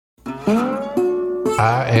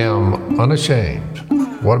I am unashamed.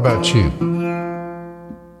 What about you?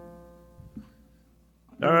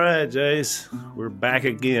 All right, Jace, we're back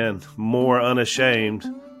again, more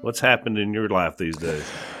unashamed. What's happened in your life these days?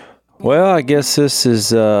 Well, I guess this is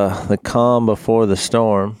the calm before the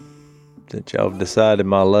storm. That y'all have decided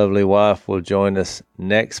my lovely wife will join us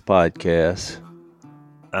next podcast.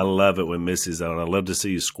 I love it when Missy's on. I love to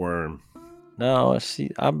see you squirm. No,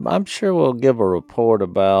 I'm sure we'll give a report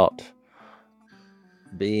about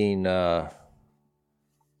being, I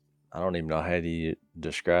don't even know how do you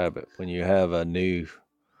describe it, when you have a new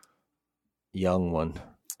young one.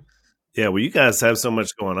 Yeah, well, you guys have so much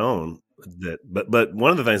going on that, but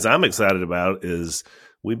one of the things I'm excited about is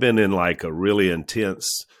we've been in like a really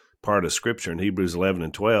intense part of Scripture in Hebrews 11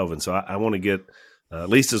 and 12, and so I want to get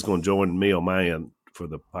Lisa's going to join me on my end for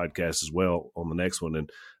the podcast as well on the next one, and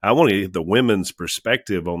I want to get the women's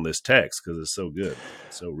perspective on this text because it's so good,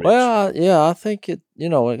 it's so rich. Well, yeah, I think it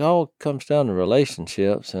all comes down to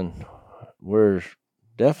relationships, and we're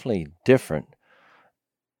definitely different,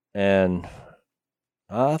 and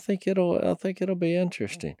I think it'll be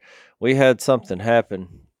interesting. We had something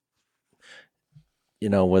happen,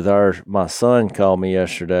 with my son called me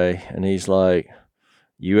yesterday, and he's like,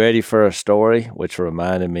 "You ready for a story?" Which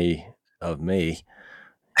reminded me of me.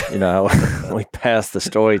 We passed the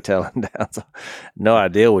storytelling down, so no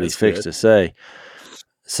idea what he's fixed to say.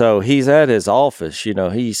 So he's at his office.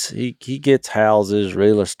 He gets houses,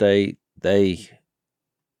 real estate. They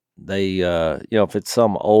if it's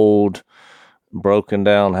some old broken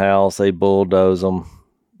down house, they bulldoze them,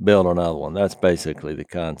 build another one. That's basically the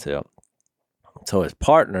concept. So his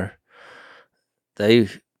partner, they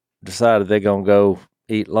decided they're going to go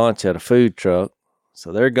eat lunch at a food truck.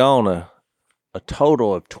 So they're gone a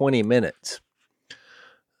total of 20 minutes.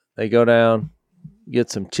 They go down, get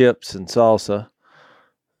some chips and salsa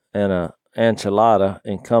and a enchilada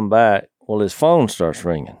and come back. Well, his phone starts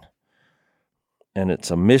ringing. And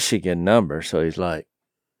it's a Michigan number. So he's like,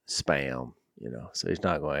 spam. So he's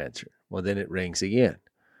not going to answer. Well, then it rings again.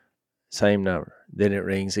 Same number. Then it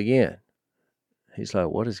rings again. He's like,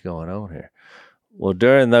 what is going on here? Well,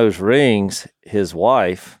 during those rings, his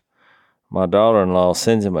wife, my daughter-in-law,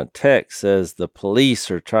 sends him a text, says the police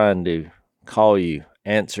are trying to call you,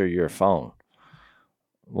 answer your phone.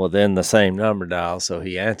 Well, then the same number dials, so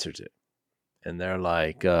he answers it. And they're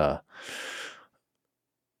like,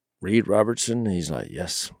 Reed Robertson? He's like,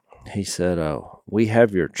 yes. He said, we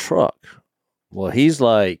have your truck. Well, he's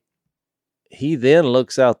like, he then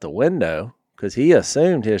looks out the window because he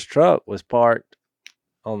assumed his truck was parked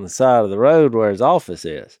on the side of the road where his office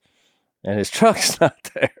is. And his truck's not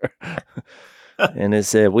there. And it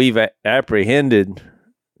said, we've apprehended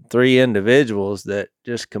 3 individuals that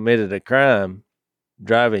just committed a crime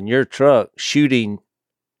driving your truck, shooting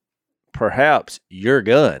perhaps your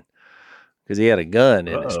gun. Because he had a gun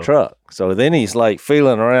in his truck. So then he's like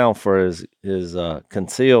feeling around for his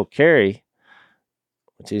concealed carry.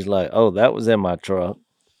 Which he's like, oh, that was in my truck.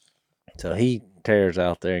 So he tears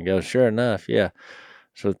out there and goes, sure enough, yeah.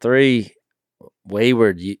 So 3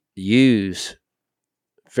 wayward youths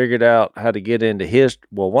figured out how to get into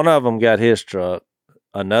one of them got his truck,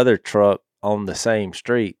 another truck on the same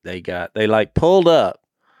street they like pulled up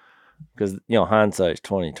because, hindsight's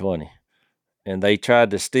 20/20. And they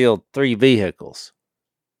tried to steal 3 vehicles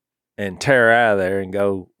and tear out of there and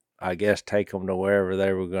go, I guess, take them to wherever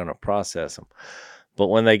they were going to process them. But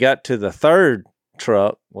when they got to the 3rd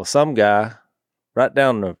truck, well, some guy right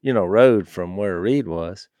down the, road from where Reed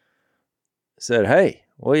was said, hey,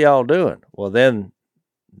 what y'all doing? Well, then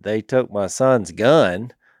they took my son's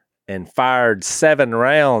gun and fired 7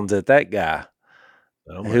 rounds at that guy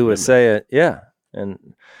who was saying, yeah.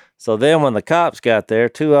 And so then when the cops got there,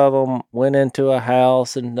 2 of them went into a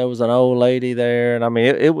house and there was an old lady there. And I mean,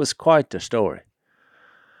 it was quite the story.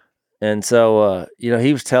 And so,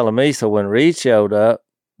 he was telling me, so when Reed showed up,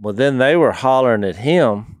 well, then they were hollering at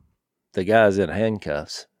him, the guys in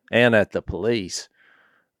handcuffs, and at the police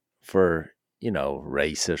for,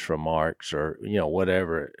 racist remarks or,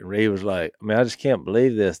 whatever. And Reed was like, I just can't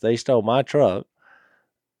believe this. They stole my truck,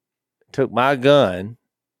 took my gun,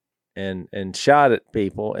 and shot at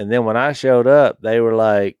people. And then when I showed up, they were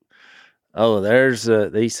like, oh,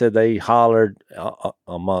 they said they hollered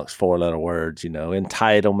amongst 4-letter words,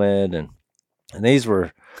 entitlement. And these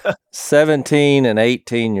were 17 and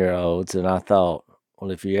 18-year-olds. And I thought,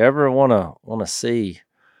 well, if you ever want to see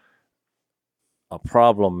a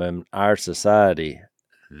problem in our society,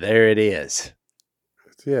 there it is.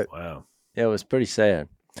 That's it. Wow. Yeah, it was pretty sad.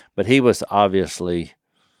 But he was obviously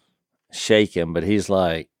shaken, but he's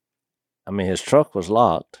like, his truck was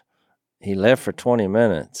locked. He left for 20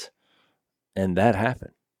 minutes. And that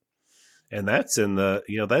happened. And that's in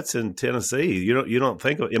that's in Tennessee. You don't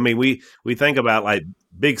think of, I mean, we think about like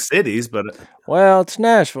big cities, but well, it's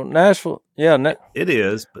Nashville. Nashville, yeah, it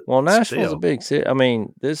is. But well, Nashville's still. a big city. I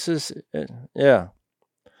mean, this is, yeah.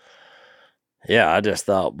 I just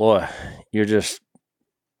thought, boy, you're just,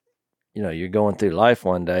 you're going through life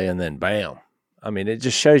one day and then bam. I mean, it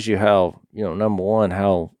just shows you how, number one,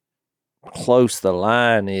 how close the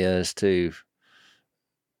line is to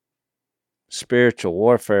spiritual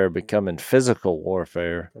warfare becoming physical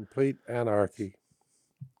warfare. Complete anarchy.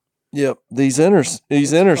 Yep, these inner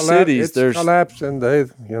cities, there's collapsing.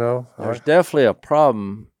 There's definitely a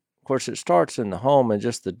problem. Of course, it starts in the home and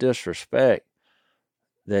just the disrespect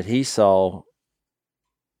that he saw,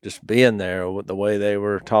 just being there with the way they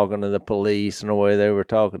were talking to the police and the way they were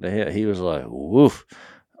talking to him. He was like, "Woof."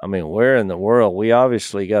 I mean, where in the world? We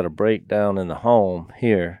obviously got a breakdown in the home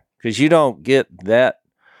here, because you don't get that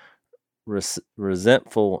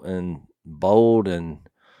resentful and bold and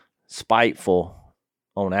spiteful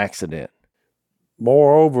on accident.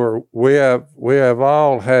 Moreover, we have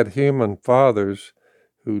all had human fathers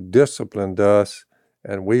who disciplined us,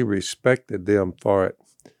 and we respected them for it.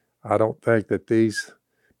 I don't think that these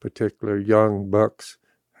particular young bucks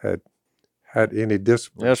had any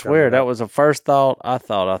discipline. That's weird. That was the first thought I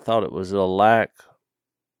thought. I thought it was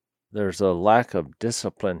there's a lack of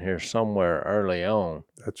discipline here somewhere early on.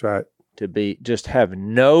 That's right. To just have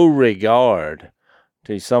no regard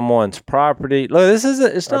to someone's property. Look,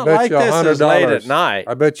 it's not like this is late at night.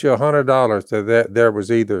 I bet you $100 that there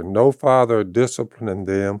was either no father disciplining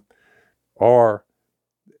them, or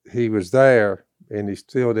he was there and he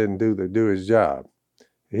still didn't do his job.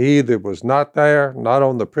 He either was not there, not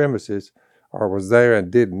on the premises, or was there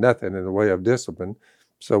and did nothing in the way of discipline.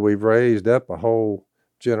 So we've raised up a whole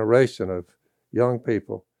generation of young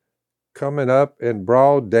people coming up in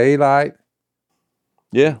broad daylight,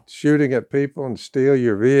 shooting at people and steal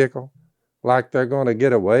your vehicle like they're going to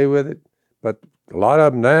get away with it. But a lot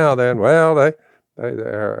of them now,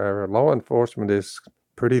 our law enforcement is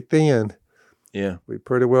pretty thin. Yeah. We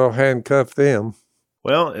pretty well handcuff them.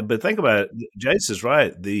 Well, but think about it. Jace is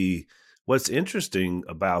right. What's interesting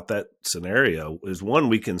about that scenario is, one,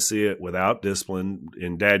 we can see it without discipline.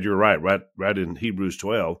 And Dad, you're right in Hebrews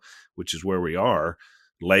 12, which is where we are,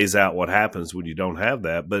 lays out what happens when you don't have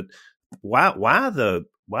that. But why the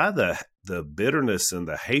bitterness and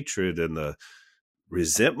the hatred and the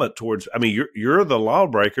resentment towards, I mean, you're the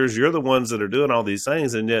lawbreakers, you're the ones that are doing all these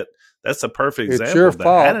things, and yet that's a perfect example. It's your of the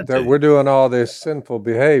fault attitude. that we're doing all this sinful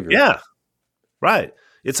behavior. Yeah. Right.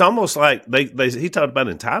 It's almost like he talked about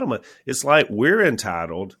entitlement. It's like we're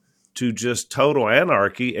entitled to just total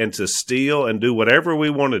anarchy and to steal and do whatever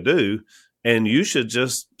we want to do, and you should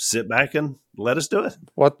just sit back and let us do it.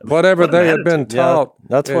 Whatever they had been taught. Yeah,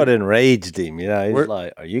 that's what enraged him. He's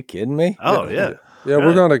like, "Are you kidding me?" Oh yeah. Yeah,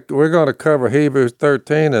 we're gonna cover Hebrews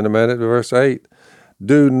 13 in a minute, verse 8.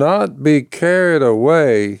 Do not be carried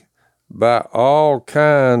away by all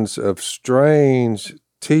kinds of strange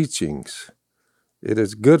teachings. It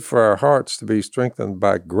is good for our hearts to be strengthened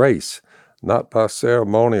by grace, not by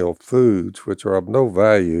ceremonial foods, which are of no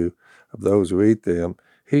value of those who eat them.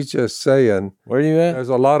 He's just saying, where are you at? There's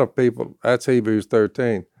a lot of people, that's Hebrews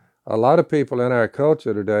 13. A lot of people in our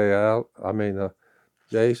culture today,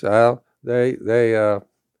 Jace, Al,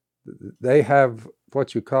 they have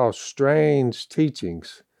what you call strange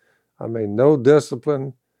teachings. I mean, no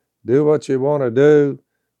discipline, do what you want to do.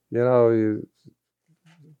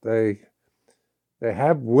 They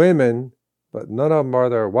have women, but none of them are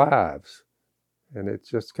their wives. And it's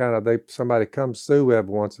just kind of, somebody comes through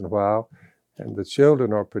every once in a while, and the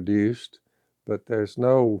children are produced, but there's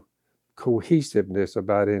no cohesiveness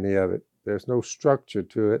about any of it. There's no structure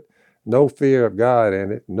to it, no fear of God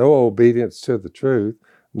in it, no obedience to the truth,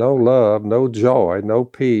 no love, no joy, no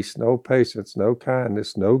peace, no patience, no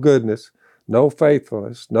kindness, no goodness, no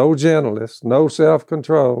faithfulness, no gentleness, no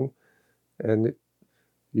self-control. And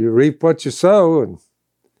you reap what you sow, and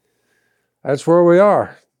that's where we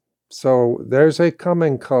are. So there's a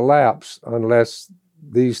coming collapse unless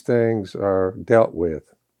these things are dealt with.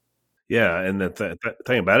 Yeah, and the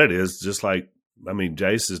thing about it is, just like,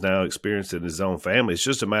 Jace has now experienced it in his own family. It's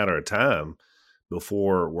just a matter of time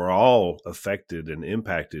before we're all affected and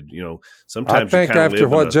impacted. Sometimes I think after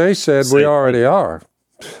what Jace said, we already are.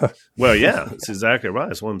 Well, yeah, that's exactly right.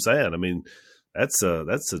 That's what I'm saying. That's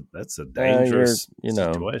a dangerous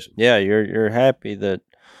situation. Yeah, you're happy that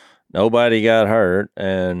nobody got hurt,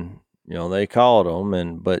 and they called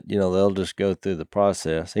him, but they'll just go through the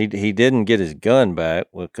process. He didn't get his gun back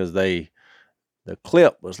because the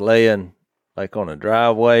clip was laying like on a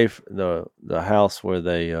driveway, the house where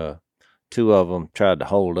they two of them tried to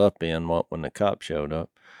hold up in when the cop showed up.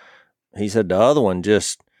 He said the other one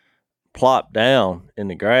just plopped down in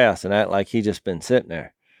the grass and act like he just been sitting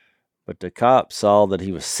there. But the cops saw that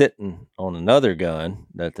he was sitting on another gun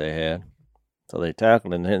that they had. So they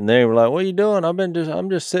tackled him, and they were like, "What are you doing?" I'm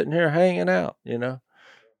just sitting here hanging out, you know.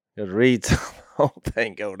 Because Reed saw the whole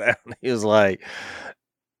thing go down. He was like,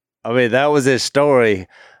 I mean, that was his story.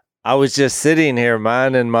 I was just sitting here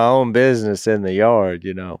minding my own business in the yard,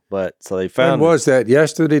 you know. But so they found. When was that?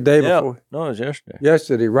 Yesterday, day before? No, it was yesterday.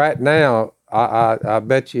 Yesterday. Right now, I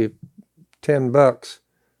bet you $10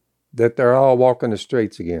 that they're all walking the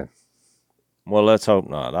streets again. Well, let's hope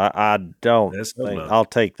not. I don't Let's think hope not. I'll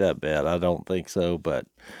take that bet. I don't think so, but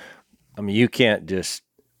I mean, you can't just.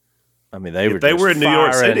 I mean, If they were in New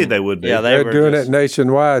York City, they would be. Yeah, They're were doing just, it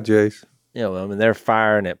nationwide, Jace. Yeah, well, I mean, they're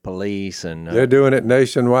firing at police and. They're doing it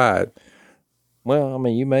nationwide. Well, I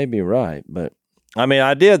mean, you may be right, but I mean,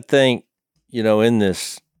 I did think, you know, in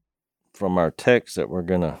this from our text that we're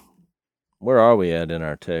gonna. Where are we at in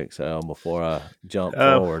our text, Al? Before I jump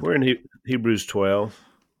forward, We're in Hebrews 12.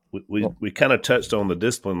 We kind of touched on the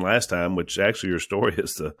discipline last time, which actually your story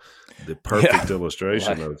is the perfect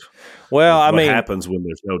illustration of what happens when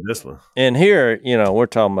there's no discipline. And here, you know, we're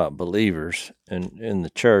talking about believers in the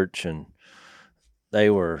church, and they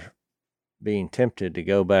were being tempted to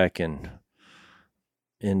go back into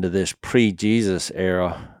this pre-Jesus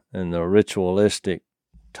era and the ritualistic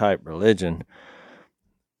type religion,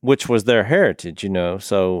 which was their heritage, you know.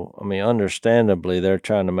 So, I mean, understandably, they're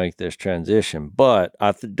trying to make this transition. But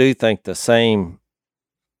I do think the same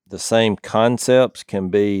concepts can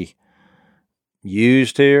be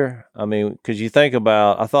used here. I mean, because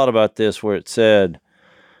I thought about this where it said,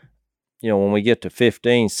 you know, when we get to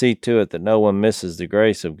 15, see to it that no one misses the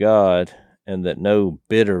grace of God and that no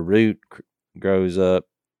bitter root grows up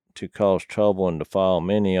to cause trouble and defile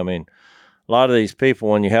many. I mean, a lot of these people,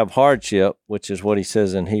 when you have hardship, which is what he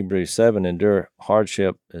says in Hebrews 7, endure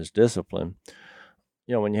hardship as discipline.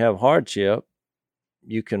 You know, when you have hardship,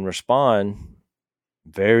 you can respond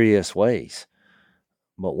various ways.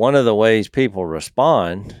 But one of the ways people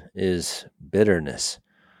respond is bitterness.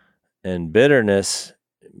 And bitterness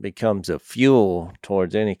becomes a fuel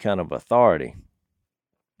towards any kind of authority.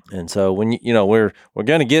 And so when you know, we're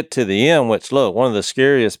going to get to the end, which, look, one of the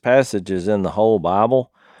scariest passages in the whole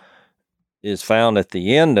Bible is found at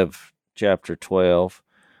the end of chapter 12,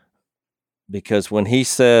 because when he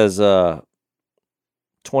says,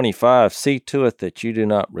 25, see to it that you do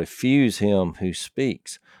not refuse him who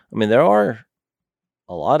speaks. I mean, there are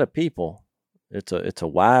a lot of people, it's a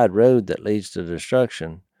wide road that leads to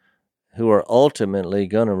destruction, who are ultimately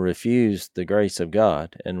going to refuse the grace of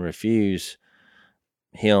God and refuse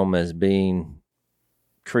him as being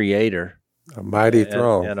creator, a mighty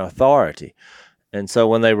throne, and authority. And so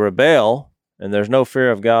when they rebel, and there's no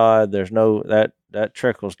fear of God, there's no that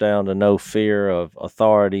trickles down to no fear of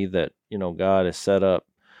authority that, you know, God has set up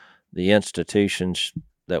the institutions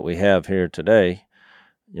that we have here today,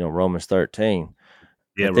 you know, Romans 13.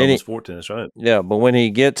 Yeah, Romans 14, that's right. Yeah, but when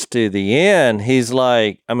he gets to the end, he's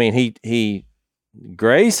like, I mean, he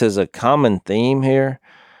grace is a common theme here.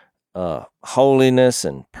 Holiness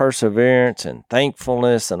and perseverance and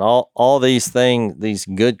thankfulness and all these things, these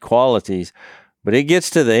good qualities. But it gets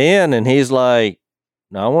to the end and he's like,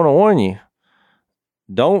 now I want to warn you,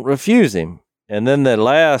 don't refuse him. And then the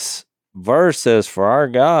last verse says, for our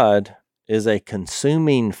God is a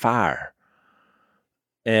consuming fire.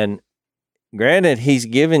 And granted, he's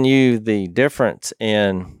given you the difference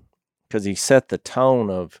because he set the tone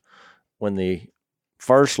of when the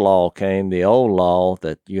first law came, the old law,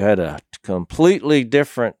 that you had a completely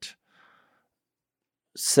different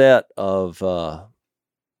set of,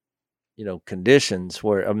 conditions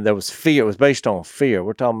where, there was fear. It was based on fear.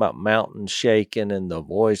 We're talking about mountains shaking and the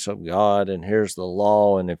voice of God, and here's the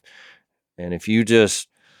law. And if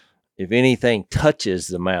anything touches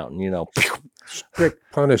the mountain, strict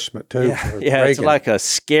punishment too. Yeah, it's like a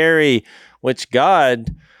scary, which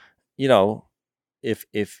God, if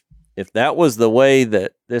that was the way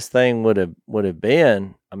that this thing would have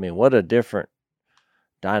been, I mean, what a different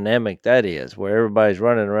dynamic that is, where everybody's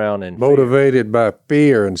running around and motivated by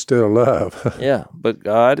fear instead of love. Yeah, but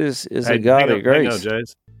God is a God of grace. Hang on,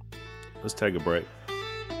 Jace. Let's take a break.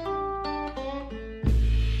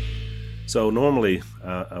 So normally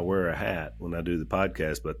I wear a hat when I do the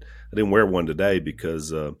podcast, but I didn't wear one today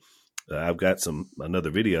because I've got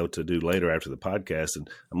another video to do later after the podcast, and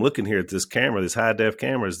I'm looking here at this camera, this high def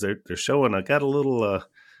cameras. They're showing I got a little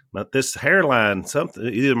this hairline. Something,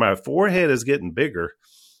 either my forehead is getting bigger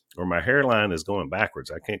or my hairline is going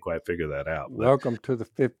backwards. I can't quite figure that out. Welcome to the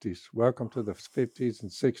 50s. Welcome to the 50s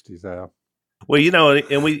and 60s, Al. Well,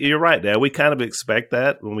 and you're right, Dad. We kind of expect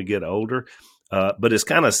that when we get older. But it's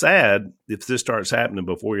kind of sad if this starts happening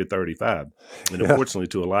before you're 35. And unfortunately,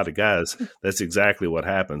 to a lot of guys, that's exactly what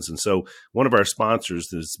happens. And so one of our sponsors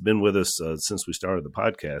that's been with us since we started the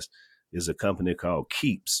podcast is a company called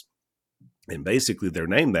Keeps. And basically, they're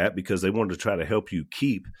named that because they wanted to try to help you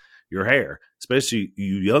keep your hair, especially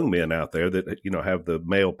you young men out there that, have the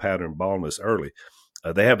male pattern baldness early.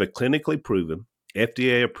 They have a clinically proven,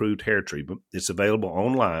 FDA-approved hair treatment. It's available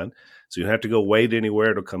online, so you don't have to go wait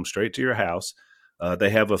anywhere. It'll come straight to your house. They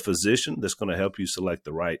have a physician that's going to help you select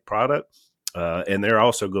the right product, and they're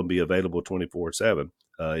also going to be available 24/7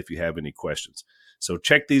 if you have any questions. So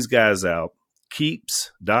check these guys out,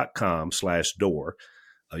 keeps.com/door.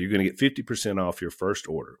 You're going to get 50% off your first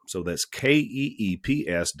order. So that's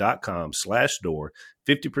KEEPS.com/door,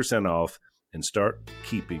 50% off, and start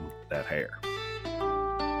keeping that hair.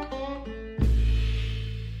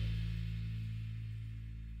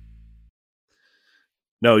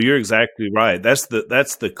 No, you're exactly right. That's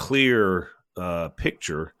the clear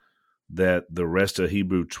picture that the rest of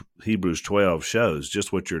Hebrews 12 shows,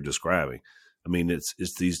 just what you're describing. I mean, it's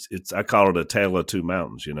I call it a tale of two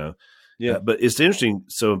mountains, Yeah. But it's interesting.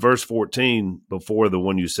 So in verse 14, before the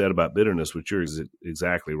one you said about bitterness, which you're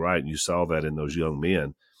exactly right, and you saw that in those young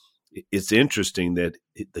men, it's interesting that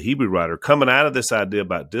the Hebrew writer, coming out of this idea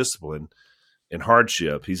about discipline and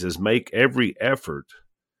hardship, he says, make every effort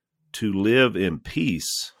to live in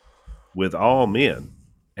peace with all men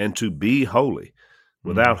and to be holy.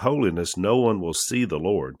 Without holiness, no one will see the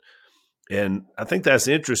Lord. And I think that's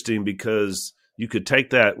interesting because you could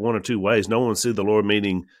take that one or two ways. No one will see the Lord,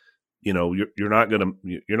 meaning, you're not going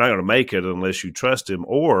to make it unless you trust him,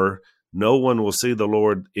 or no one will see the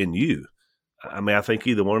Lord in you. I mean, I think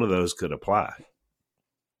either one of those could apply.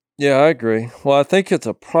 Yeah, I agree. Well, I think it's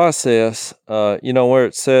a process, where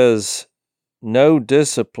it says, no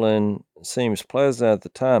discipline seems pleasant at the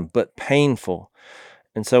time, but painful.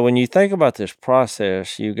 And so when you think about this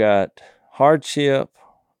process, you got hardship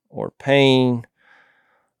or pain,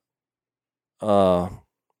 in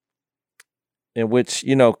which,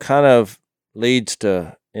 kind of leads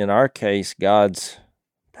to, in our case, God's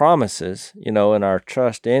promises, and our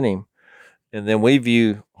trust in him. And then we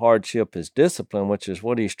view hardship as discipline, which is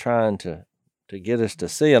what he's trying to get us to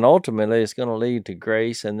see. And ultimately, it's going to lead to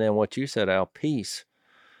grace. And then what you said, Al, peace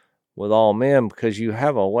with all men, because you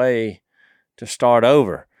have a way to start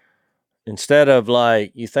over. Instead of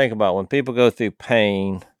you think about when people go through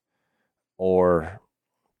pain or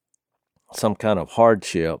some kind of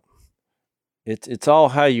hardship, it's all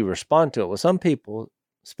how you respond to it. Well, some people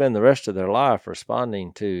spend the rest of their life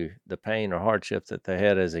responding to the pain or hardship that they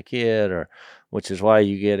had as a kid, which is why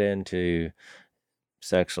you get into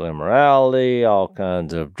sexual immorality, all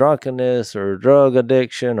kinds of drunkenness or drug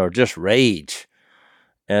addiction or just rage.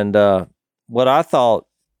 And what I thought,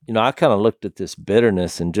 I kind of looked at this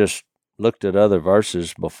bitterness and just looked at other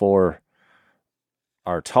verses before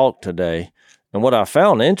our talk today. And what I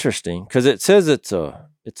found interesting, because it says it's a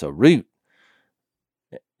root.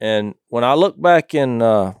 And when I look back in,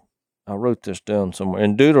 I wrote this down somewhere,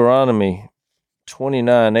 in Deuteronomy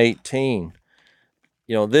 29:18,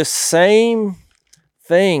 this same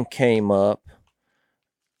thing came up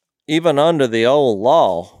even under the old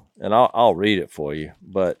law, and I'll read it for you,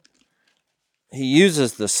 but he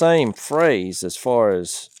uses the same phrase as far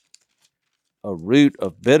as a root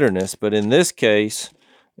of bitterness, but in this case,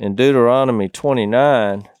 in Deuteronomy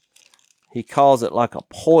 29, he calls it like a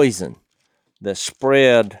poison that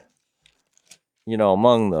spread,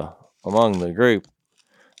 among the group.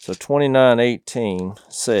 So 29:18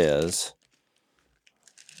 says,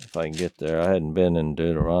 if I can get there, I hadn't been in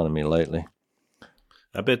Deuteronomy lately.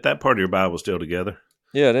 I bet that part of your Bible is still together.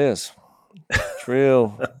 Yeah, it is. It's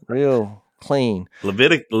real clean.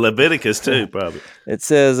 Leviticus too, probably. It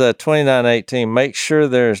says 29:18, make sure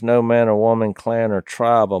there is no man or woman, clan or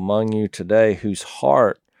tribe among you today whose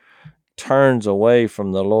heart turns away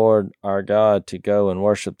from the Lord our God to go and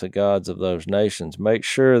worship the gods of those nations. Make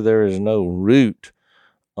sure there is no root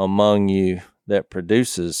among you that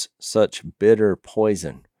produces such bitter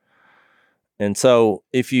poison. And so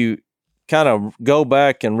if you kind of go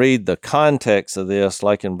back and read the context of this,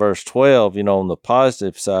 like in verse 12, on the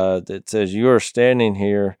positive side, it says, you are standing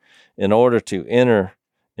here in order to enter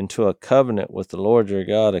into a covenant with the Lord your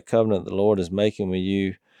God, a covenant the Lord is making with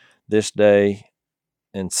you this day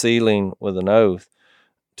and sealing with an oath,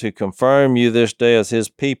 to confirm you this day as his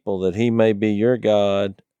people, that he may be your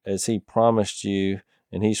God as he promised you,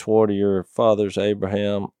 and he swore to your fathers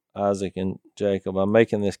Abraham, Isaac, and Jacob. I'm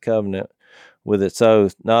making this covenant with its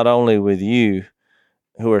oath, not only with you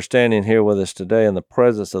who are standing here with us today in the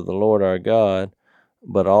presence of the Lord our God,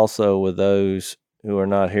 but also with those who are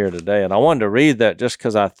not here today. And I wanted to read that just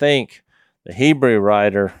because I think the Hebrew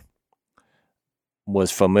writer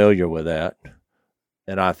was familiar with that.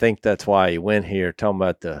 And I think that's why he went here talking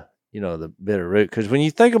about the bitter root. Because when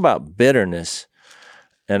you think about bitterness,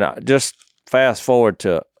 and I just fast forward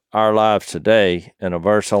to our lives today and a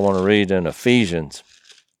verse I want to read in Ephesians,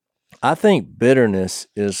 I think bitterness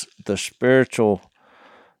is the spiritual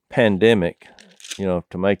pandemic,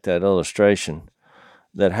 to make that illustration,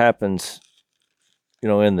 that happens,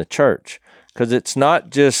 in the church. Because it's not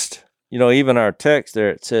just, even our text there,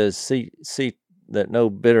 it says, see that no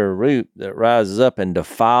bitter root that rises up and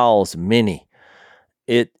defiles many.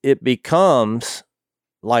 It becomes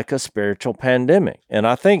like a spiritual pandemic. And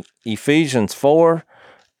I think Ephesians 4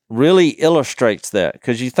 really illustrates that,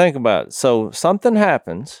 because you think about it. So something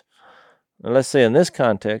happens, let's say in this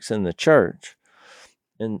context, in the church,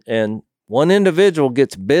 and one individual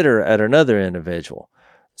gets bitter at another individual.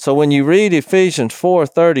 So when you read Ephesians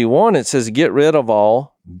 4:31, it says, get rid of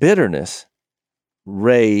all bitterness,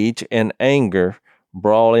 rage, and anger,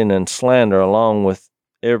 brawling and slander, along with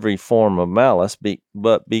every form of malice,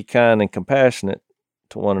 but be kind and compassionate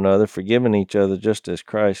to one another, forgiving each other just as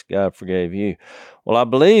Christ God forgave you. Well, I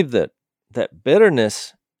believe that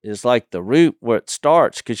bitterness is like the root where it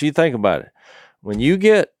starts, because you think about it. When you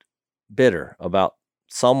get bitter about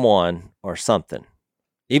someone or something,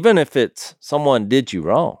 even if it's someone did you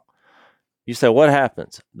wrong, you say, what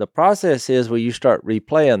happens? The process is where you start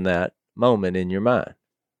replaying that moment in your mind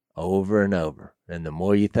over and over. And the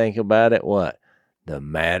more you think about it, the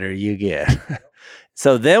madder you get.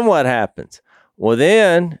 So then what happens? Well,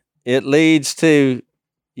 then it leads to,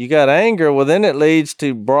 you got anger. Well, then it leads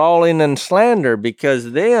to brawling and slander,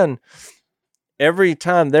 because then every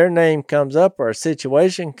time their name comes up or a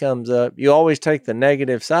situation comes up, you always take the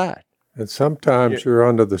negative side. And sometimes you're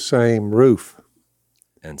under the same roof.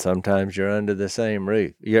 And sometimes you're under the same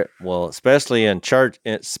roof. Especially in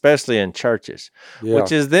churches,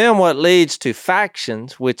 which is then what leads to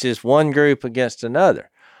factions, which is one group against another.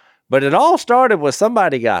 But it all started with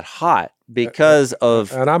somebody got hot because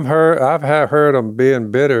of... And I've heard them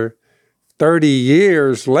being bitter 30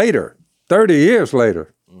 years later, 40 years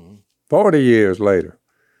later.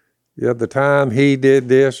 Yeah, the time he did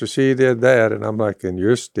this or she did that, and I'm like, and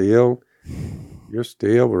you're still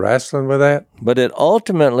wrestling with that? But it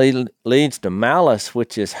ultimately leads to malice,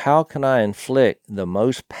 which is, how can I inflict the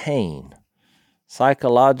most pain,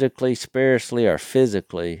 psychologically, spiritually, or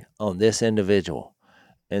physically, on this individual?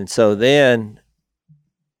 And so then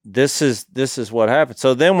this is what happens.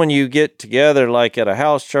 So then when you get together, like at a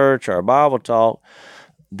house church or a Bible talk,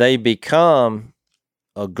 they become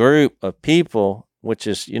a group of people, which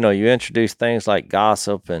is, you introduce things like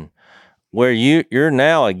gossip, and where you're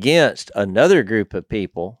now against another group of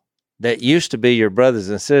people that used to be your brothers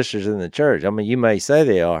and sisters in the church. I mean, you may say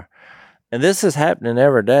they are. And this is happening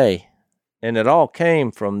every day. And it all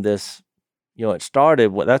came from this, it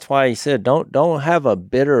started, that's why he said, don't have a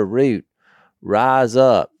bitter root rise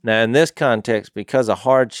up. Now, in this context, because of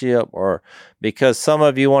hardship, or because some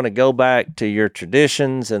of you want to go back to your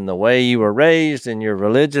traditions and the way you were raised in your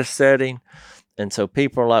religious setting. And so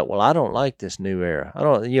people are like, well, I don't like this new era. I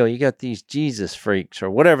don't, you got these Jesus freaks,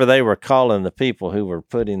 or whatever they were calling the people who were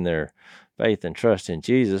putting their faith and trust in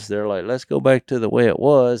Jesus. They're like, let's go back to the way it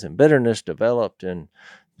was. And bitterness developed. And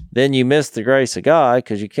then you miss the grace of God,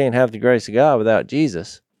 because you can't have the grace of God without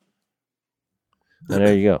Jesus. And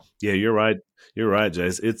there you go. Yeah, you're right. You're right,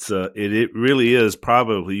 Jace. It really is,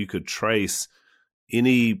 probably you could trace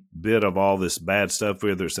any bit of all this bad stuff,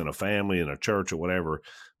 whether it's in a family, in a church, or whatever,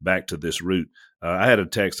 back to this root. I had a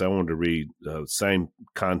text I wanted to read, same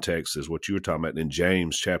context as what you were talking about, in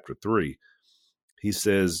James chapter 3. He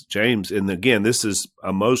says, James, and again, this is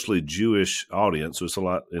a mostly Jewish audience, so it's a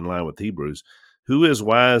lot in line with Hebrews. Who is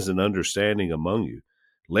wise and understanding among you?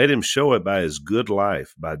 Let him show it by his good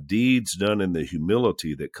life, by deeds done in the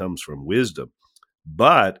humility that comes from wisdom.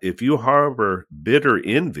 But if you harbor bitter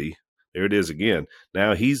envy, there it is again.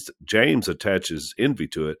 Now James attaches envy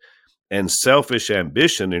to it, and selfish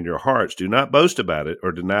ambition in your hearts. Do not boast about it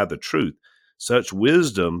or deny the truth. Such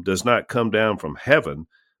wisdom does not come down from heaven,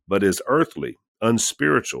 but is earthly,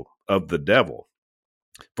 unspiritual, of the devil.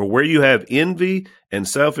 For where you have envy and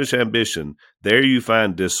selfish ambition, there you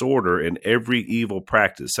find disorder and every evil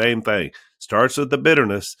practice. Same thing. Starts with the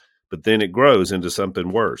bitterness, but then it grows into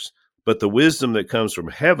something worse. But the wisdom that comes from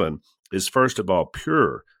heaven is first of all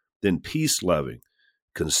pure, then peace-loving,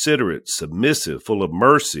 considerate, submissive, full of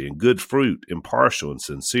mercy and good fruit, impartial and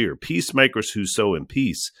sincere. Peacemakers who sow in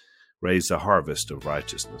peace raise a harvest of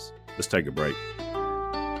righteousness. Let's take a break.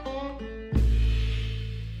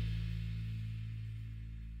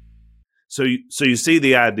 So you see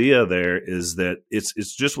the idea there is that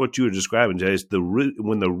it's just what you were describing, Jace. The root,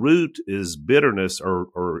 when the root is bitterness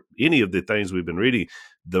or any of the things we've been reading,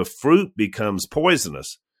 the fruit becomes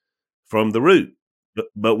poisonous from the root.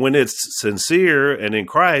 But when it's sincere and in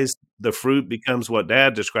Christ, the fruit becomes what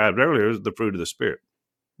Dad described earlier, the fruit of the Spirit.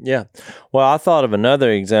 Yeah. Well, I thought of another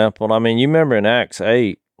example. I mean, you remember in Acts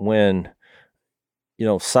 8 when,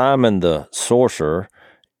 Simon the sorcerer,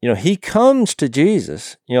 he comes to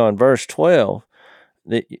Jesus, in verse 12,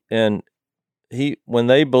 and when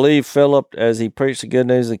they believe Philip as he preached the good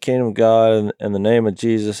news of the kingdom of God in the name of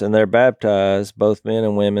Jesus, and they're baptized, both men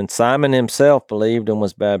and women. Simon himself believed and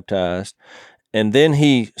was baptized. And then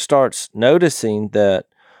he starts noticing that,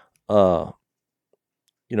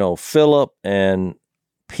 Philip and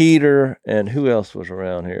Peter and who else was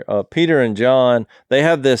around here? Peter and John, they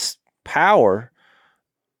have this power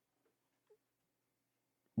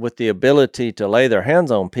with the ability to lay their hands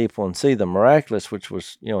on people and see the miraculous, which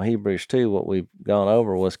was, Hebrews 2, what we've gone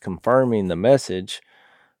over, was confirming the message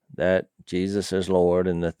that Jesus is Lord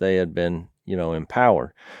and that they had been,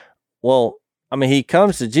 empowered. Well, I mean, he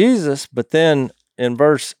comes to Jesus, but then in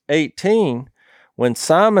verse 18, when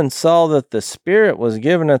Simon saw that the Spirit was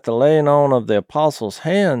given at the laying on of the apostles'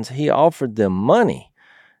 hands, he offered them money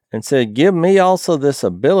and said, "Give me also this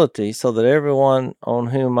ability so that everyone on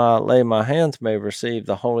whom I lay my hands may receive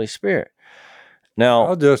the Holy Spirit." Now,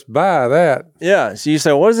 I'll just buy that. Yeah, so you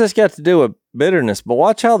say, what does this got to do with bitterness? But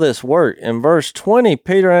watch how this worked. In verse 20,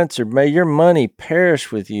 Peter answered, "May your money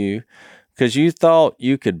perish with you, because you thought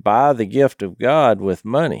you could buy the gift of God with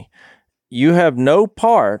money. You have no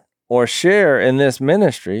part or share in this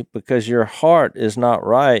ministry because your heart is not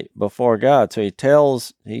right before God." So he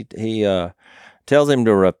tells him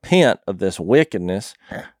to repent of this wickedness.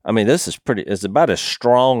 I mean, it's about as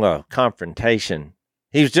strong a confrontation.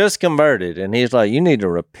 He's just converted, and he's like, you need to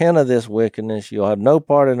repent of this wickedness. You'll have no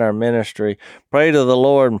part in our ministry. Pray to the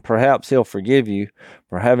Lord, and perhaps he'll forgive you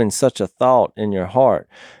for having such a thought in your heart.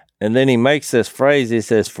 And then he makes this phrase. He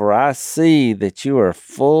says, "For I see that you are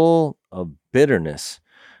full of bitterness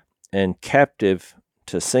and captive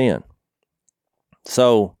to sin."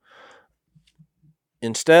 So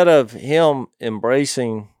instead of him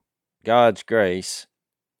embracing God's grace,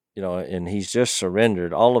 and he's just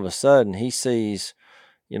surrendered, all of a sudden he sees,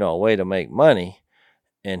 a way to make money,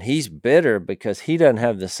 and he's bitter because he doesn't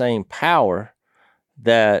have the same power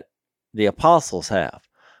that the apostles have.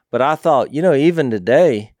 But I thought, even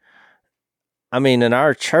today, I mean, in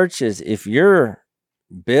our churches, if you're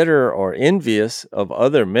bitter or envious of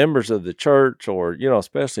other members of the church, or,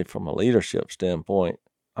 especially from a leadership standpoint,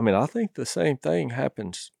 I mean, I think the same thing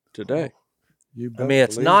happens today. I mean,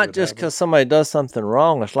 it's not just because somebody does something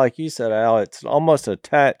wrong. It's like you said, Al, it's almost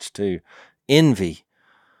attached to envy,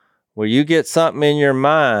 where you get something in your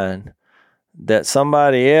mind that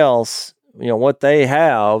somebody else, what they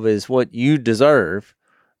have is what you deserve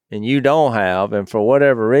and you don't have, and for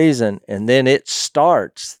whatever reason, and then it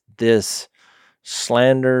starts this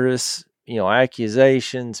slanderous,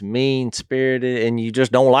 accusations, mean-spirited, and you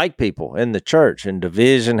just don't like people in the church, and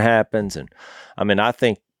division happens. And I mean, I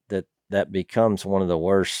think that becomes one of the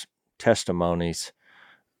worst testimonies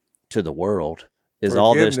to the world, is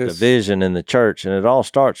all this division in the church, and it all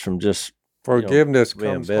starts from just forgiveness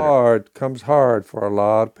comes hard for a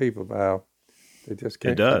lot of people, Val. They just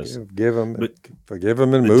can't forgive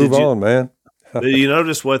them and move on, man. But you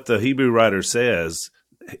notice what the Hebrew writer says.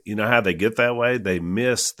 You know how they get that way? They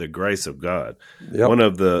miss the grace of God. Yep. One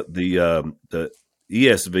of the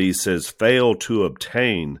ESV says, "fail to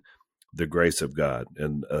obtain the grace of God,"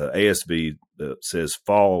 and ASV says,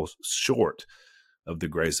 "fall short of the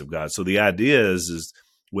grace of God." So the idea is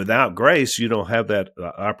without grace, you don't have that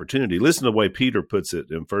opportunity. Listen to the way Peter puts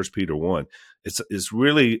it in 1 Peter 1. It's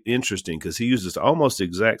really interesting because he uses almost the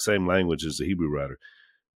exact same language as the Hebrew writer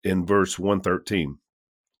in verse 113.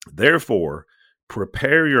 "Therefore,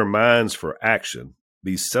 prepare your minds for action,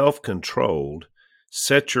 be self-controlled,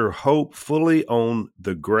 set your hope fully on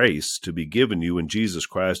the grace to be given you when Jesus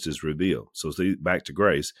Christ is revealed." So see, back to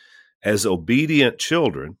grace. "As obedient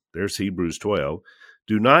children," there's Hebrews 12,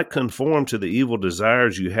 "do not conform to the evil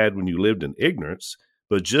desires you had when you lived in ignorance,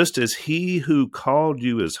 but just as he who called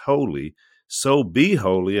you is holy, so be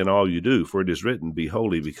holy in all you do. For it is written, 'Be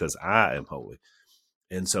holy because I am holy.'"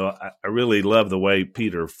 And so I really love the way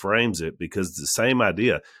Peter frames it, because it's the same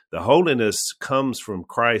idea. The holiness comes from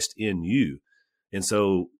Christ in you. And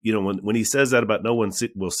so, when he says that about no one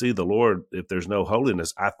will see the Lord if there's no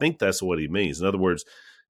holiness, I think that's what he means. In other words,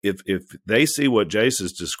 if they see what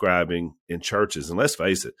Jason's describing in churches, and let's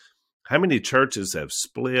face it, how many churches have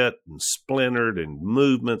split and splintered and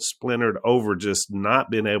movements splintered over just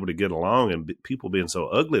not being able to get along and people being so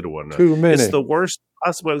ugly to one another? Too many. It's the worst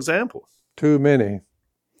possible example. Too many.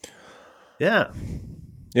 Yeah.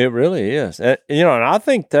 It really is. And I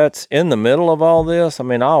think that's in the middle of all this. I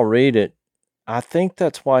mean, I'll read it. I think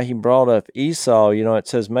that's why he brought up Esau. It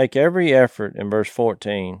says, make every effort in verse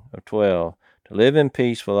 14 of 12 to live in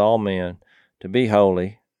peace with all men, to be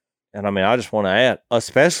holy. And I mean, I just want to add,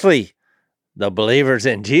 especially the believers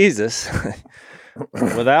in Jesus,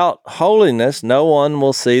 without holiness, no one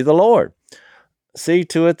will see the Lord. See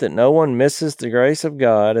to it that no one misses the grace of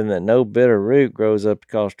God and that no bitter root grows up to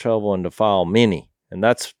cause trouble and defile many. And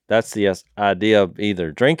that's the idea of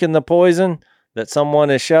either drinking the poison that someone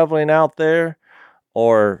is shoveling out there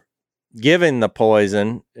or giving the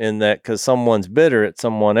poison in that because someone's bitter at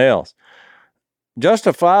someone else.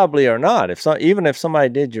 Justifiably or not, even if somebody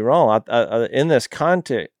did you wrong, in this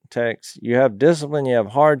context, you have discipline, you have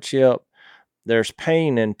hardship, there's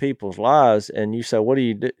pain in people's lives, and you say, what are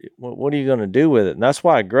you going to do with it? And that's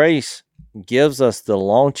why grace gives us the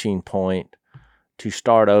launching point to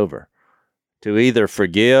start over, to either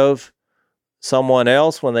forgive someone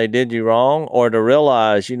else when they did you wrong, or to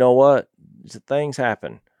realize, you know what, things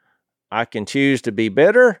happen. I can choose to be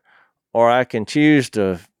bitter, or I can choose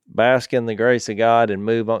to bask in the grace of God and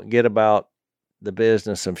move on, get about the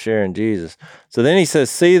business of sharing Jesus. So then he says,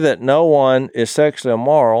 see that no one is sexually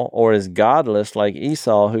immoral or is godless like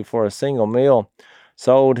Esau, who for a single meal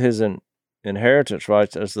sold his inheritance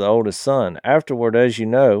rights as the oldest son. Afterward, as you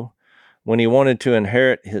know, when he wanted to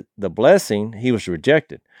inherit the blessing, he was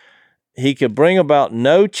rejected. He could bring about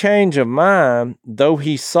no change of mind, though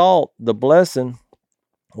he sought the blessing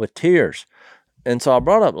with tears. And so I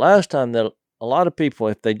brought up last time that a lot of people,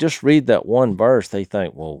 if they just read that one verse, they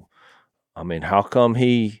think, well, I mean, how come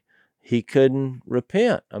he couldn't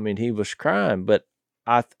repent? I mean, he was crying. But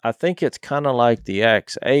I think it's kind of like the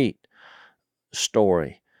Acts 8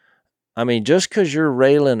 story. I mean, just because you're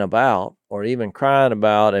railing about or even crying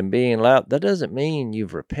about and being loud, that doesn't mean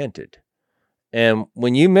you've repented. And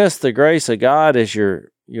when you miss the grace of God as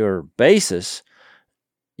your basis,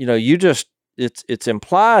 it's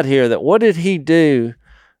implied here that what did he do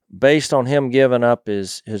based on him giving up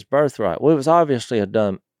his birthright? Well, it was obviously a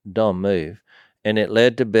dumb move, and it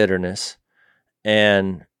led to bitterness.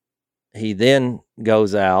 And he then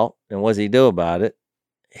goes out, and what does he do about it?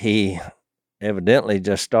 He evidently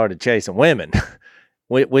just started chasing women,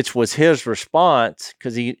 which was his response,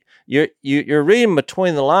 because you're reading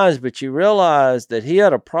between the lines, but you realize that he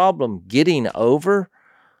had a problem getting over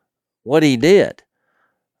what he did.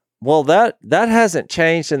 Well, that hasn't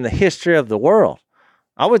changed in the history of the world.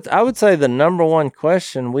 I would say the number one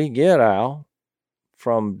question we get, Al,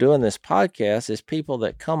 from doing this podcast is people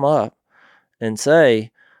that come up and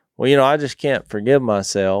say, well, I just can't forgive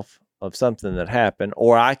myself of something that happened,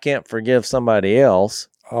 or I can't forgive somebody else.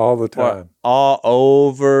 All the time. All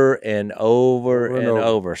over and over and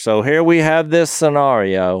over. So here we have this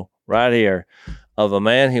scenario right here of a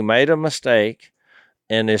man who made a mistake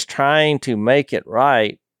and is trying to make it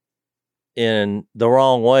right in the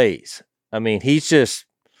wrong ways. I mean, he's just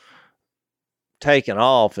taken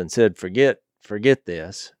off and said, forget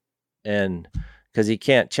this, and because he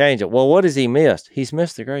can't change it. Well, what has he missed? He's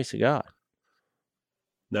missed the grace of God.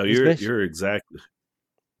 No, you're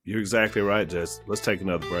exactly right, Jess. Let's take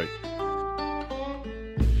another break.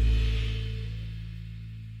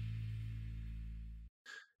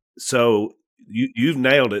 So you've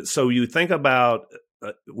nailed it. So you think about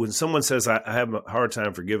when someone says, I have a hard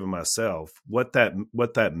time forgiving myself, what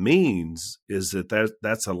that means is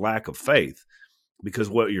that's a lack of faith.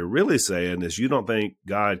 Because what you're really saying is you don't think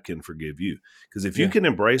God can forgive you. Because if you can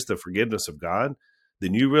embrace the forgiveness of God,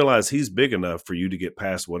 then you realize he's big enough for you to get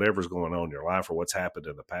past whatever's going on in your life or what's happened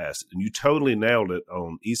in the past. And you totally nailed it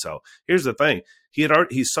on Esau. Here's the thing.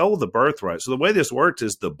 He sold the birthright. So the way this worked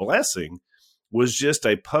is the blessing was just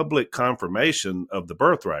a public confirmation of the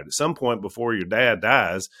birthright. At some point before your dad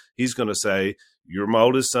dies, he's going to say, you're my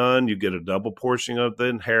oldest son, you get a double portion of the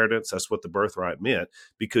inheritance. That's what the birthright meant,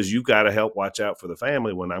 because you've got to help watch out for the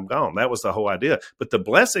family when I'm gone. That was the whole idea. But the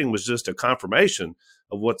blessing was just a confirmation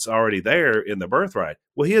of what's already there in the birthright.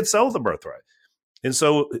 Well, he had sold the birthright. And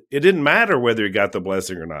so it didn't matter whether he got the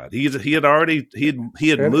blessing or not. He had moved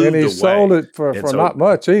away. And he sold it for not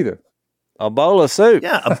much either. A bowl of soup.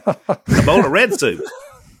 Yeah, a bowl of red soup.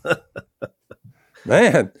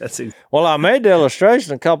 Man. Well, I made the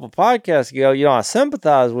illustration a couple podcasts ago. I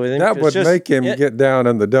sympathize with him. That would make him get down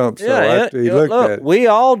in the dumps after he looked at it. We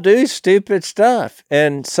all do stupid stuff.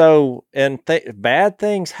 And so, bad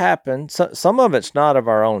things happen. So, some of it's not of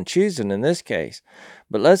our own choosing in this case.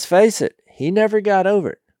 But let's face it, he never got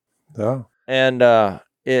over it. No. And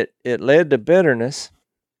it led to bitterness.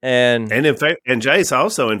 And Jace,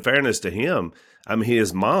 also, in fairness to him, I mean,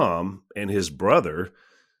 his mom and his brother,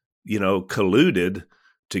 colluded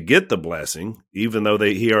to get the blessing, even though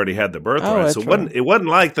he already had the birthright. So it wasn't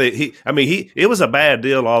like it was a bad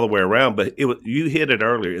deal all the way around. But you hit it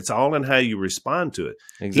earlier. It's all in how you respond to it.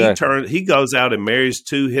 Exactly. He goes out and marries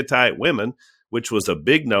 2 Hittite women, which was a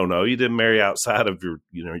big no-no. You didn't marry outside of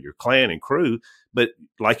your clan and crew. But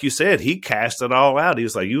like you said, he cast it all out. He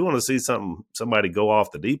was like, you want to see somebody go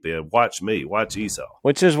off the deep end, watch me, watch Esau.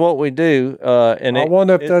 Which is what we do. And I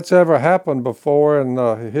wonder if that's ever happened before in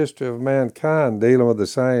the history of mankind, dealing with the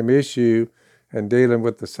same issue and dealing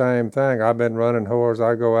with the same thing. I've been running whores.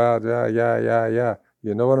 I go out, yeah.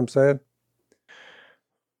 You know what I'm saying?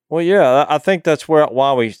 Well, yeah, I think that's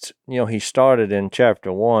why he started in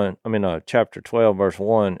chapter 12, verse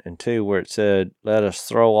 1 and 2, where it said, let us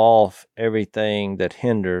throw off everything that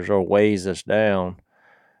hinders or weighs us down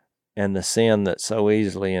and the sin that so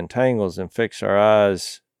easily entangles, and fix our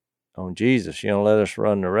eyes on Jesus. Let us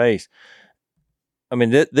run the race. I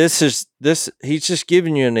mean, he's just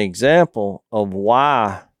giving you an example of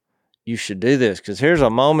why you should do this, because here's a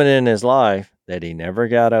moment in his life that he never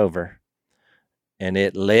got over. And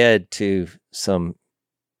it led to some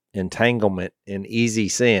entanglement in easy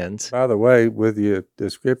sins. By the way, with your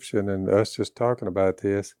description and us just talking about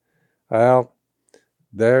this, Al,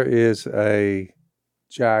 there is a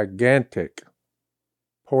gigantic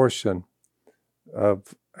portion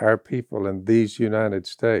of our people in these United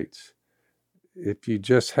States. If you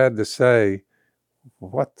just had to say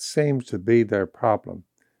what seems to be their problem,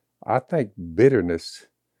 I think bitterness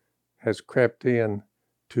has crept in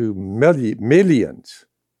to millions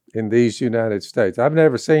in these United States. I've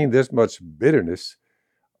never seen this much bitterness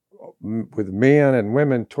with men and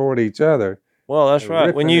women toward each other. Well, that's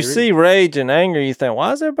right. When you see rage and anger, you think,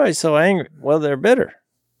 why is everybody so angry? Well, they're bitter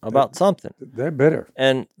about something. They're bitter.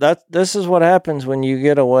 And this is what happens when you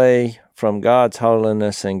get away from God's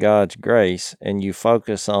holiness and God's grace, and you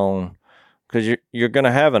focus on, because you're going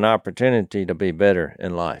to have an opportunity to be bitter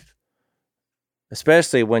in life.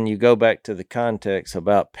 Especially when you go back to the context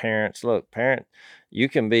about parents. Look, you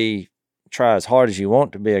can try as hard as you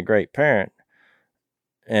want to be a great parent,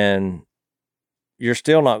 and you're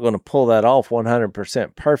still not going to pull that off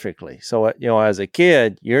 100% perfectly. So, as a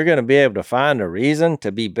kid, you're going to be able to find a reason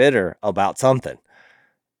to be bitter about something.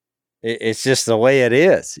 It's just the way it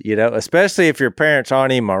is, especially if your parents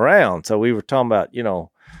aren't even around. So we were talking about,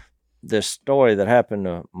 this story that happened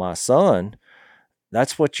to my son.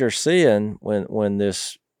 That's what you're seeing when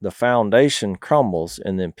the foundation crumbles,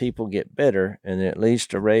 and then people get bitter, and it leads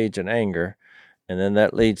to rage and anger, and then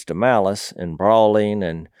that leads to malice and brawling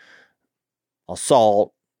and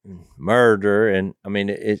assault and murder. And I mean,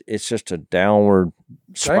 it's just a downward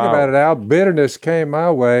spiral. Think about it, Al. Bitterness came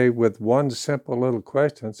my way with one simple little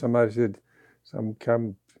question. Somebody said, some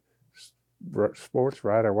sports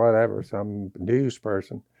writer, whatever, some news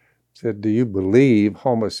person said, do you believe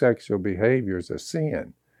homosexual behavior is a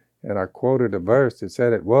sin? And I quoted a verse that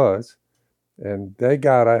said it was. And they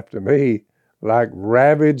got after me like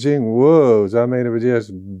ravaging wolves. I mean, it was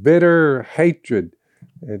just bitter hatred.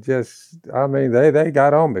 It just, they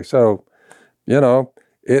got on me. So,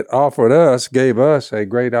 it gave us a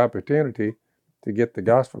great opportunity to get the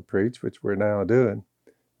gospel preached, which we're now doing.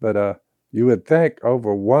 But you would think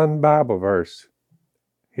over one Bible verse,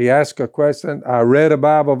 he asked a question, I read a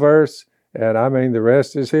Bible verse, and the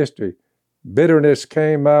rest is history. Bitterness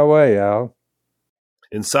came my way, Al.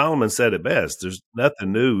 And Solomon said it best. There's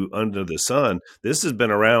nothing new under the sun. This has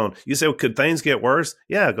been around. You say, well, could things get worse?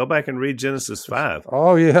 Yeah, go back and read Genesis 5.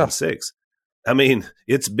 Oh, yeah. And 6.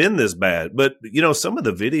 It's been this bad. But, some of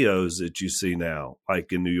the videos that you see now,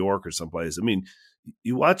 like in New York or someplace,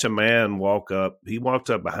 you watch a man walk up. He walked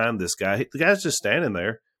up behind this guy. The guy's just standing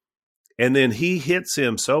there. And then he hits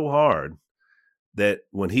him so hard that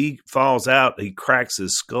when he falls out, he cracks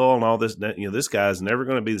his skull and all this. This guy's never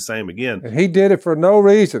going to be the same again. And he did it for no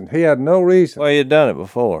reason. He had no reason. Well, he had done it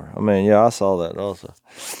before. I saw that also.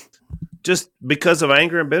 Just because of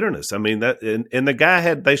anger and bitterness. And the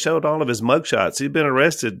guy they showed all of his mugshots. He'd been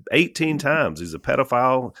arrested 18 times. He's a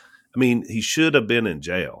pedophile. He should have been in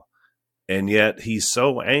jail. And yet he's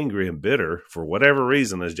so angry and bitter for whatever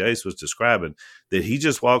reason, as Jace was describing, that he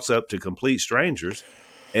just walks up to complete strangers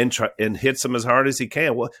and hits them as hard as he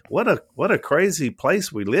can. What a crazy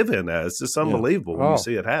place we live in now. It's just unbelievable when you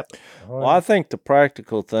see it happen. Well, I think the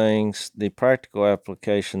practical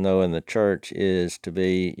application though in the church is to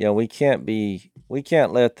be, we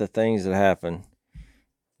can't let the things that happen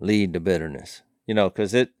lead to bitterness.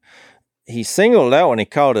 Because he singled out when he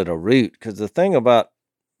called it a root, because the thing about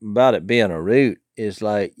it being a root is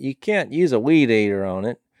like you can't use a weed eater on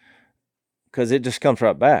it because it just comes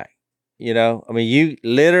right back. You know, I mean, you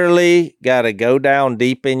literally got to go down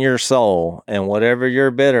deep in your soul, and whatever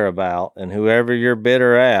you're bitter about and whoever you're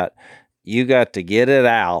bitter at, you got to get it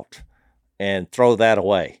out and throw that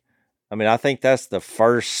away. I mean, I think that's the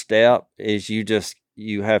first step is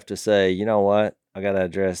you have to say, you know what, I got to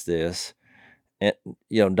address this. And,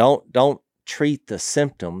 you know, don't treat the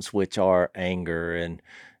symptoms, which are anger and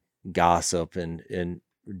gossip and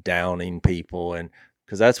downing people. And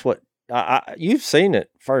because that's what, you've seen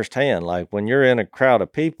it firsthand. Like when you're in a crowd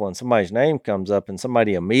of people and somebody's name comes up and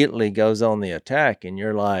somebody immediately goes on the attack and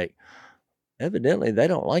you're like, evidently they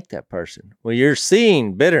don't like that person. Well, you're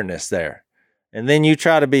seeing bitterness there. And then you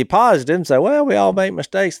try to be positive and say, well, we all make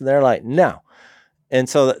mistakes. And they're like, no. And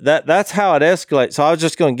so that's how it escalates. So I was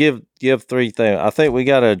just going to give three things. I think we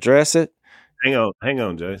got to address it. Hang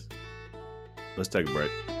on, Jace. Let's take a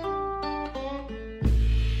break.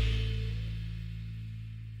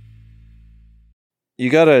 You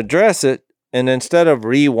got to address it, and instead of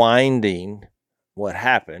rewinding what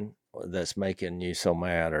happened that's making you so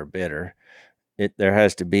mad or bitter, there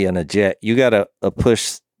has to be an eject. You got to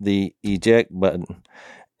push the eject button.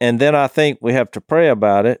 And then I think we have to pray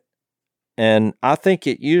about it. And I think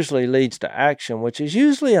it usually leads to action, which is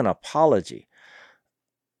usually an apology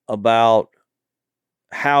about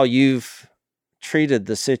how you've treated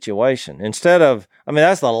the situation. Instead of, I mean,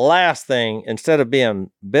 that's the last thing. Instead of being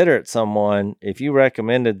bitter at someone, if you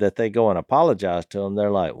recommended that they go and apologize to them, they're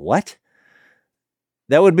like, what?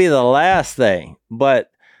 That would be the last thing. But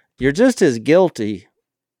you're just as guilty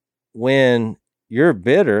when you're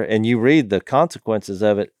bitter and you read the consequences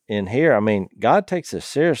of it in here. I mean, God takes us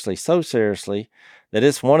seriously, so seriously that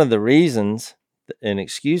it's one of the reasons and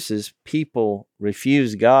excuses people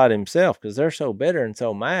refuse God himself, because they're so bitter and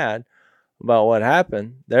so mad about what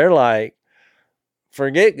happened. They're like,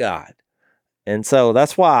 forget God. And so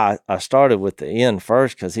that's why I started with the end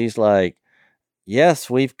first, because he's like, yes,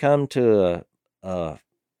 we've come to a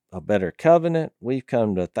better covenant. We've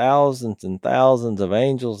come to thousands and thousands of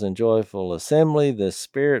angels in joyful assembly, the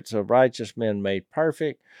spirits of righteous men made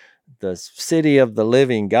perfect, the city of the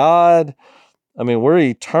living God. I mean, we're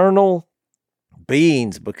eternal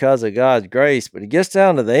beings because of God's grace. But he gets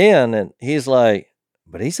down to the end and he's like,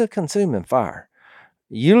 but he's a consuming fire.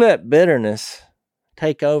 You let bitterness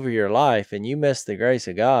take over your life and you miss the grace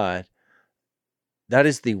of God. That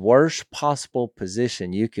is the worst possible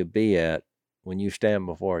position you could be at when you stand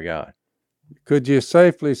before God. Could you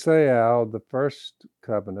safely say, Al, the first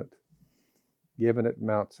covenant given at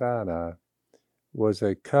Mount Sinai was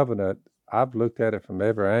a covenant? I've looked at it from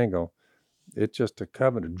every angle. It's just a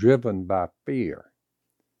covenant driven by fear,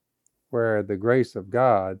 where the grace of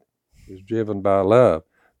God is driven by love.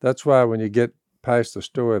 That's why when you get past the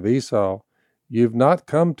story of Esau, you've not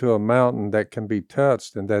come to a mountain that can be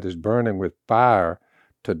touched and that is burning with fire,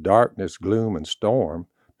 to darkness, gloom, and storm,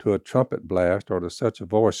 to a trumpet blast, or to such a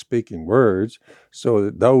voice speaking words, so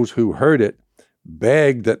that those who heard it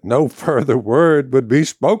begged that no further word would be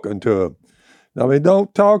spoken to them. I mean,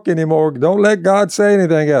 don't talk anymore. Don't let God say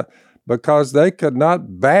anything else, because they could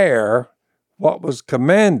not bear what was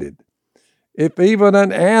commanded. If even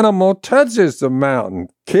an animal touches the mountain,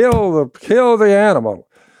 kill the animal,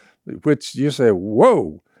 which you say,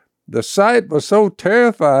 whoa, the sight was so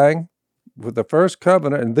terrifying with the first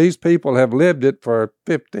covenant, and these people have lived it for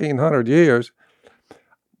 1,500 years.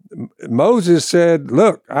 Moses said,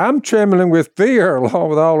 look, I'm trembling with fear along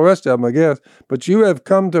with all the rest of them, I guess, but you have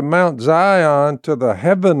come to Mount Zion, to the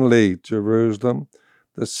heavenly Jerusalem,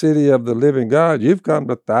 the city of the living God. You've come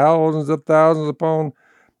to thousands of thousands upon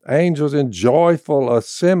angels in joyful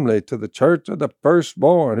assembly, to the church of the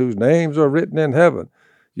firstborn, whose names are written in heaven.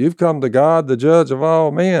 You've come to God, the judge of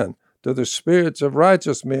all men, to the spirits of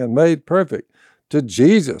righteous men made perfect, to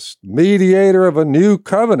Jesus, mediator of a new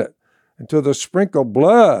covenant, and to the sprinkled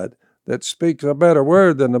blood that speaks a better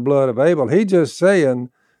word than the blood of Abel. He's just saying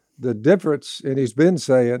the difference, and he's been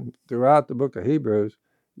saying throughout the book of Hebrews,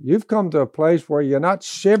 you've come to a place where you're not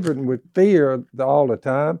shivering with fear all the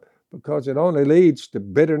time, because it only leads to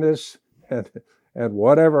bitterness and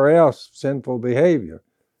whatever else sinful behavior.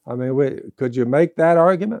 I mean, could you make that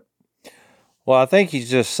argument? Well, I think he's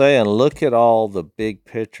just saying, look at all the big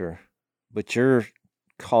picture, but you're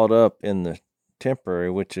caught up in the temporary,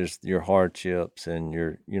 which is your hardships and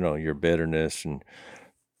your bitterness. And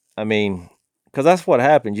I mean, because that's what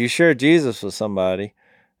happens. You share Jesus with somebody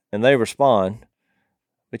and they respond,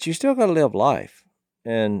 but you still got to live life.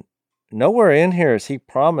 And nowhere in here is he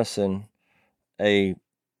promising a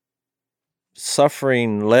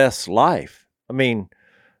suffering less life. I mean,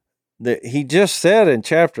 he just said in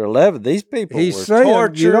chapter 11, these people He's were saying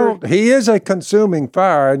tortured. he is a consuming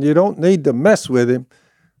fire, and you don't need to mess with him,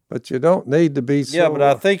 but you don't need to be so. Yeah, but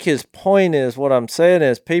I think his point is, what I'm saying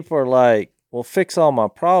is, people are like, well, fix all my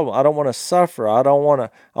problems. I don't want to suffer. I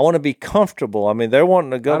want to be comfortable. I mean, they're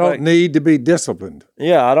wanting to go I back. don't need to be disciplined.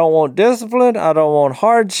 Yeah, I don't want discipline. I don't want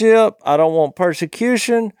hardship. I don't want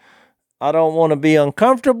persecution. I don't want to be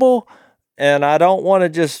uncomfortable. And I don't want to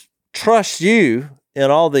just trust you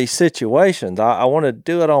in all these situations. I want to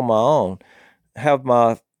do it on my own, have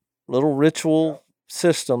my little ritual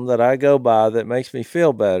system that I go by that makes me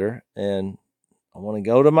feel better. And I want to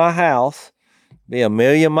go to my house, be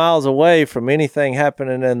 1,000,000 miles away from anything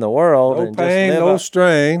happening in the world. No and pain, just no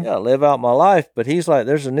strain. Yeah, live out my life. But he's like,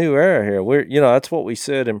 there's a new era here. That's what we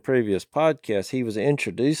said in previous podcasts. He was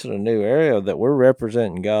introducing a new era that we're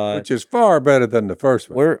representing God. Which is far better than the first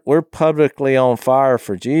one. We're publicly on fire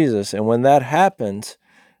for Jesus. And when that happens,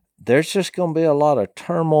 there's just going to be a lot of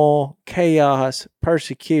turmoil, chaos,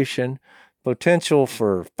 persecution, potential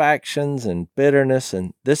for factions and bitterness.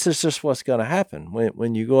 And this is just what's going to happen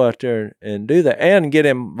when you go out there and do that and get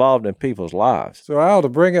involved in people's lives. So, Al, to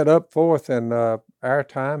bring it up forth in our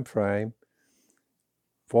time frame,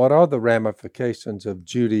 what are the ramifications of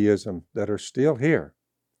Judaism that are still here?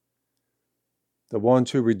 The ones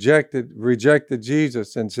who rejected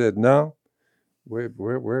Jesus and said, no, we're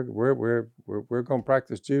going to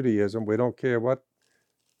practice Judaism. We don't care what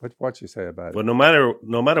you say about it. Well, no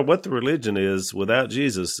matter what the religion is, without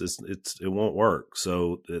Jesus, it won't work.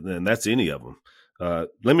 So, and that's any of them.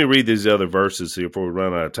 Let me read these other verses here before we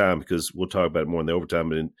run out of time, because we'll talk about it more in the overtime.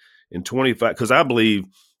 But in 25, because I believe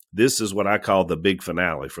this is what I call the big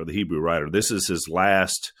finale for the Hebrew writer. This is his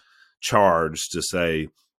last charge to say,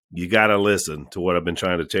 you got to listen to what I've been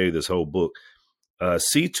trying to tell you this whole book.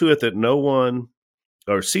 See to it that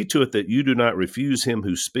you do not refuse him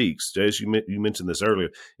who speaks. Jay, you mentioned this earlier.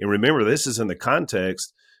 And remember, this is in the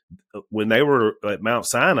context when they were at Mount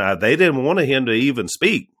Sinai, they didn't want him to even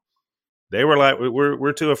speak. They were like,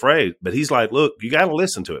 we're too afraid. But he's like, look, you got to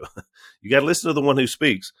listen to it. You got to listen to the one who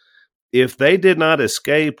speaks. If they did not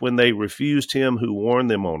escape when they refused him who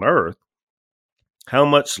warned them on earth, how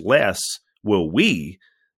much less will we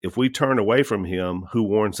if we turn away from him who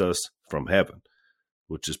warns us from heaven,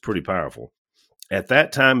 which is pretty powerful. At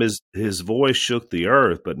that time, his voice shook the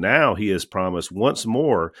earth, but now he has promised, once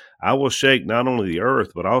more, I will shake not only the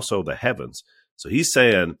earth, but also the heavens. So he's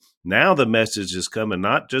saying now the message is coming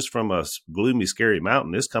not just from a gloomy, scary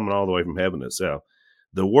mountain. It's coming all the way from heaven itself.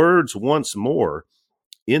 The words once more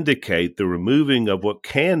indicate the removing of what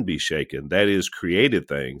can be shaken, that is, created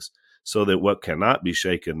things, so that what cannot be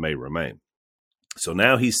shaken may remain. So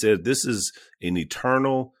now he said this is an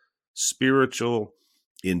eternal, spiritual,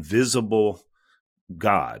 invisible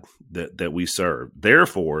God that we serve.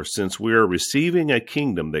 Therefore, since we are receiving a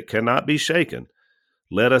kingdom that cannot be shaken,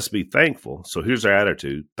 let us be thankful. So here's our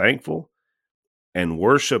attitude: thankful, and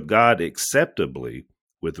worship God acceptably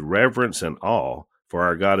with reverence and awe, for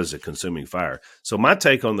our God is a consuming fire. So my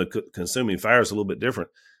take on the consuming fire is a little bit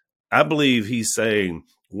different. I believe he's saying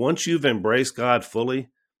once you've embraced God fully,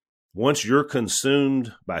 once you're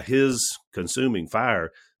consumed by his consuming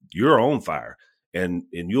fire, you're on fire. And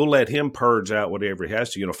you'll let him purge out whatever he has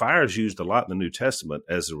to. Fire is used a lot in the New Testament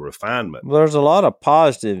as a refinement. There's a lot of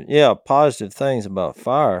positive things about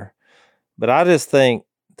fire. But I just think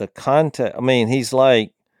the context, he's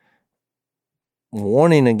like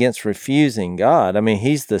warning against refusing God.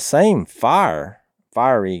 He's the same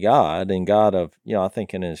fiery God, and God of, I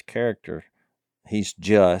think in his character, he's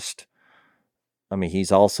just.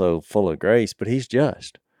 He's also full of grace, but he's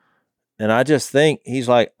just. And I just think he's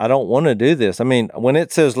like, I don't want to do this. When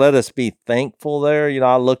it says, let us be thankful there,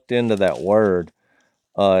 I looked into that word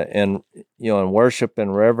and worship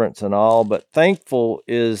and reverence and all, but thankful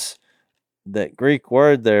is that Greek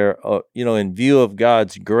word there, in view of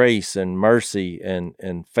God's grace and mercy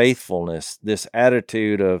and faithfulness, this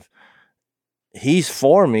attitude of he's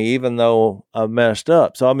for me, even though I've messed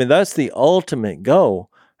up. So, that's the ultimate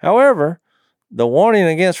goal. However, the warning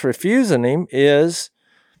against refusing him is,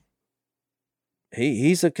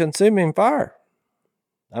 He's a consuming fire.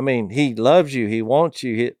 He loves you. He wants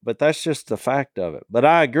you. But that's just the fact of it. But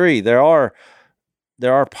I agree. There are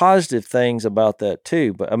positive things about that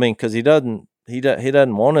too. But because he doesn't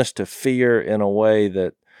want us to fear in a way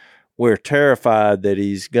that we're terrified that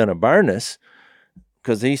he's going to burn us,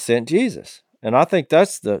 because he sent Jesus. And I think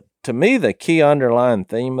that's to me, the key underlying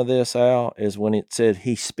theme of this, Al, is when it said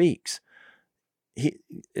he speaks.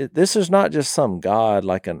 This is not just some God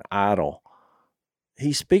like an idol.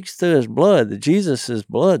 he speaks through his blood. That Jesus'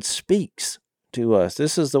 blood speaks to us.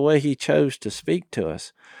 This is the way he chose to speak to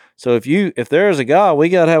us. So if there is a God, we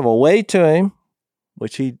got to have a way to him,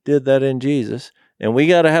 which he did that in Jesus, and we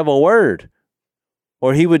got to have a word,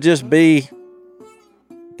 or he would just be,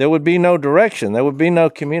 there would be no direction. There would be no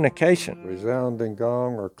communication. Resounding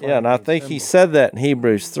gong or Yeah, and I think he said that in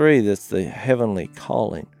Hebrews 3, that's the heavenly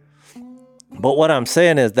calling. But what I'm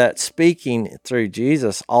saying is that speaking through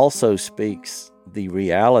Jesus also speaks the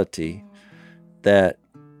reality that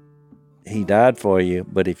he died for you.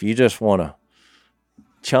 But if you just want to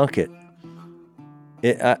chunk it,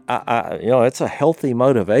 it's a healthy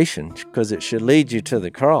motivation because it should lead you to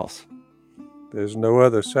the cross. There's no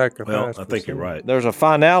other sacrifice. Well, I think you're right. There's a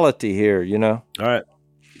finality here, All right.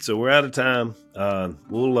 So we're out of time.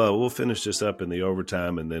 We'll finish this up in the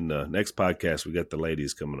overtime, and then next podcast we got the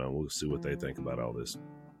ladies coming on. We'll see what they think about all this.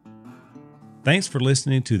 Thanks for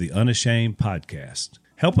listening to the Unashamed Podcast.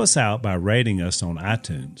 Help us out by rating us on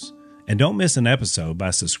iTunes. And don't miss an episode by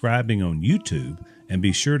subscribing on YouTube, and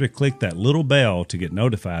be sure to click that little bell to get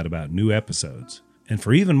notified about new episodes. And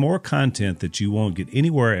for even more content that you won't get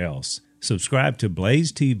anywhere else, subscribe to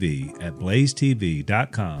Blaze TV at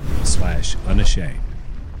blazetv.com/unashamed.